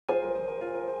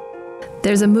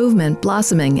There's a movement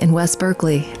blossoming in West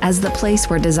Berkeley as the place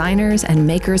where designers and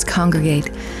makers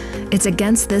congregate. It's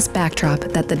against this backdrop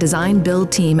that the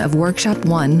design-build team of Workshop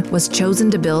One was chosen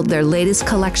to build their latest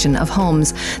collection of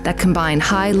homes that combine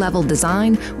high-level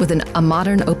design with a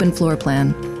modern open floor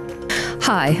plan.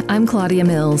 Hi, I'm Claudia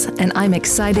Mills, and I'm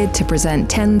excited to present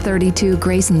 1032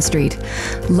 Grayson Street.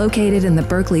 Located in the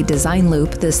Berkeley Design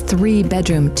Loop, this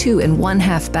 3-bedroom, 2 and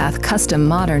 1/2 bath custom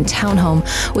modern townhome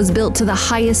was built to the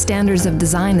highest standards of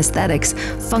design aesthetics,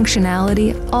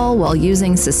 functionality, all while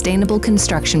using sustainable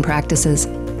construction practices.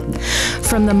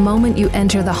 From the moment you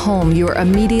enter the home, you are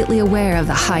immediately aware of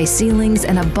the high ceilings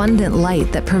and abundant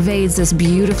light that pervades this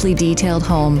beautifully detailed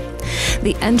home.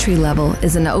 The entry level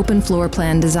is an open floor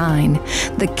plan design.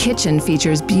 The kitchen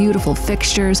features beautiful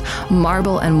fixtures,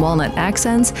 marble and walnut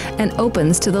accents, and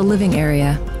opens to the living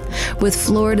area. With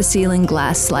floor-to-ceiling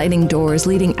glass sliding doors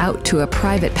leading out to a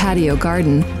private patio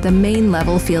garden, the main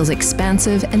level feels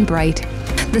expansive and bright.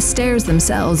 The stairs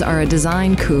themselves are a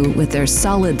design coup with their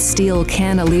solid steel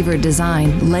cantilevered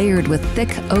design layered with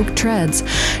thick oak treads,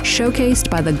 showcased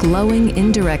by the glowing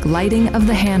indirect lighting of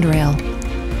the handrail.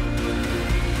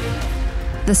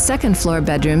 The second floor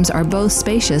bedrooms are both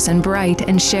spacious and bright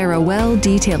and share a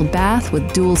well-detailed bath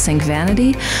with dual sink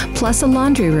vanity, plus a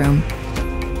laundry room.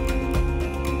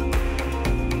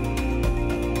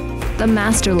 The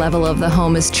master level of the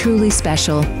home is truly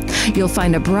special. You'll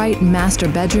find a bright master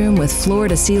bedroom with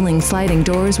floor-to-ceiling sliding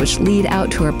doors which lead out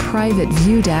to a private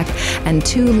view deck and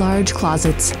 2 large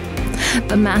closets.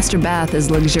 The master bath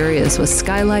is luxurious with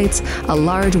skylights, a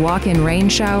large walk-in rain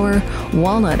shower,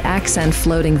 walnut accent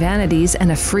floating vanities,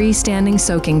 and a freestanding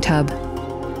soaking tub.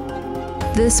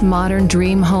 This modern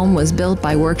dream home was built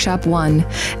by Workshop One,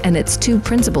 and its 2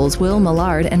 principals, Will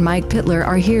Millard and Mike Pittler,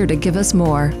 are here to give us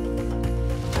more.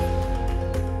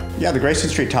 Yeah, the Grayson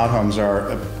Street townhomes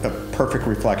are a perfect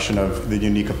reflection of the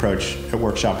unique approach at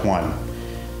Workshop One,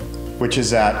 which is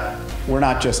that we're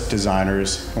not just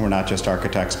designers and we're not just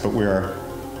architects, but we're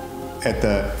at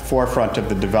the forefront of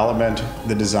the development,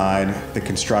 the design, the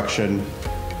construction,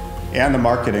 and the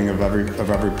marketing of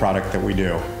every product that we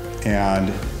do.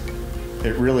 And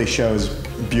it really shows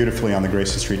beautifully on the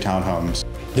Grayson Street townhomes.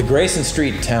 The Grayson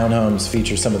Street townhomes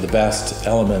feature some of the best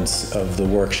elements of the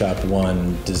Workshop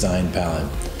One design palette.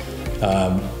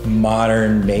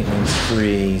 Modern,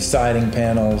 maintenance-free siding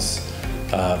panels,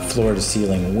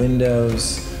 floor-to-ceiling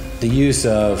windows, the use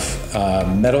of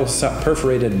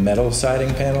perforated metal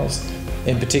siding panels.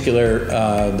 In particular,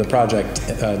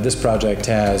 this project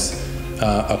has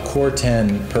a Core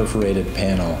 10 perforated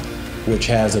panel, which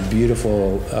has a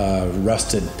beautiful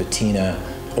rusted patina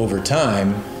over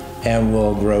time and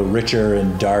will grow richer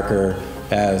and darker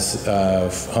as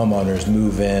homeowners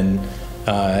move in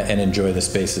and enjoy the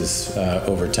spaces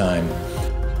over time.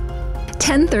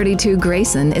 1032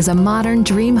 Grayson is a modern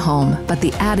dream home, but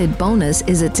the added bonus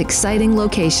is its exciting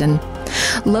location.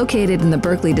 Located in the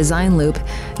Berkeley Design Loop,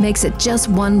 makes it just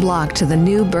 1 block to the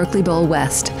new Berkeley Bowl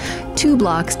West, 2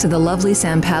 blocks to the lovely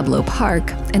San Pablo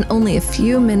Park, and only a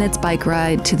few minutes bike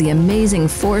ride to the amazing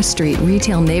 4th Street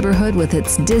retail neighborhood with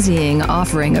its dizzying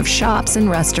offering of shops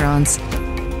and restaurants.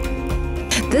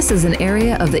 This is an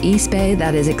area of the East Bay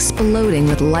that is exploding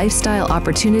with lifestyle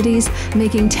opportunities,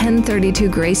 making 1032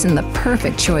 Grayson the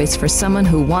perfect choice for someone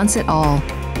who wants it all.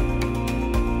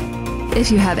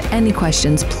 If you have any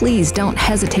questions, please don't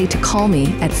hesitate to call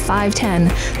me at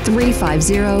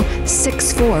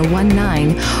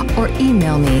 510-350-6419 or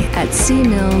email me at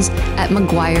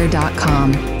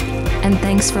cmills@mcguire.com. And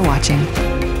thanks for watching.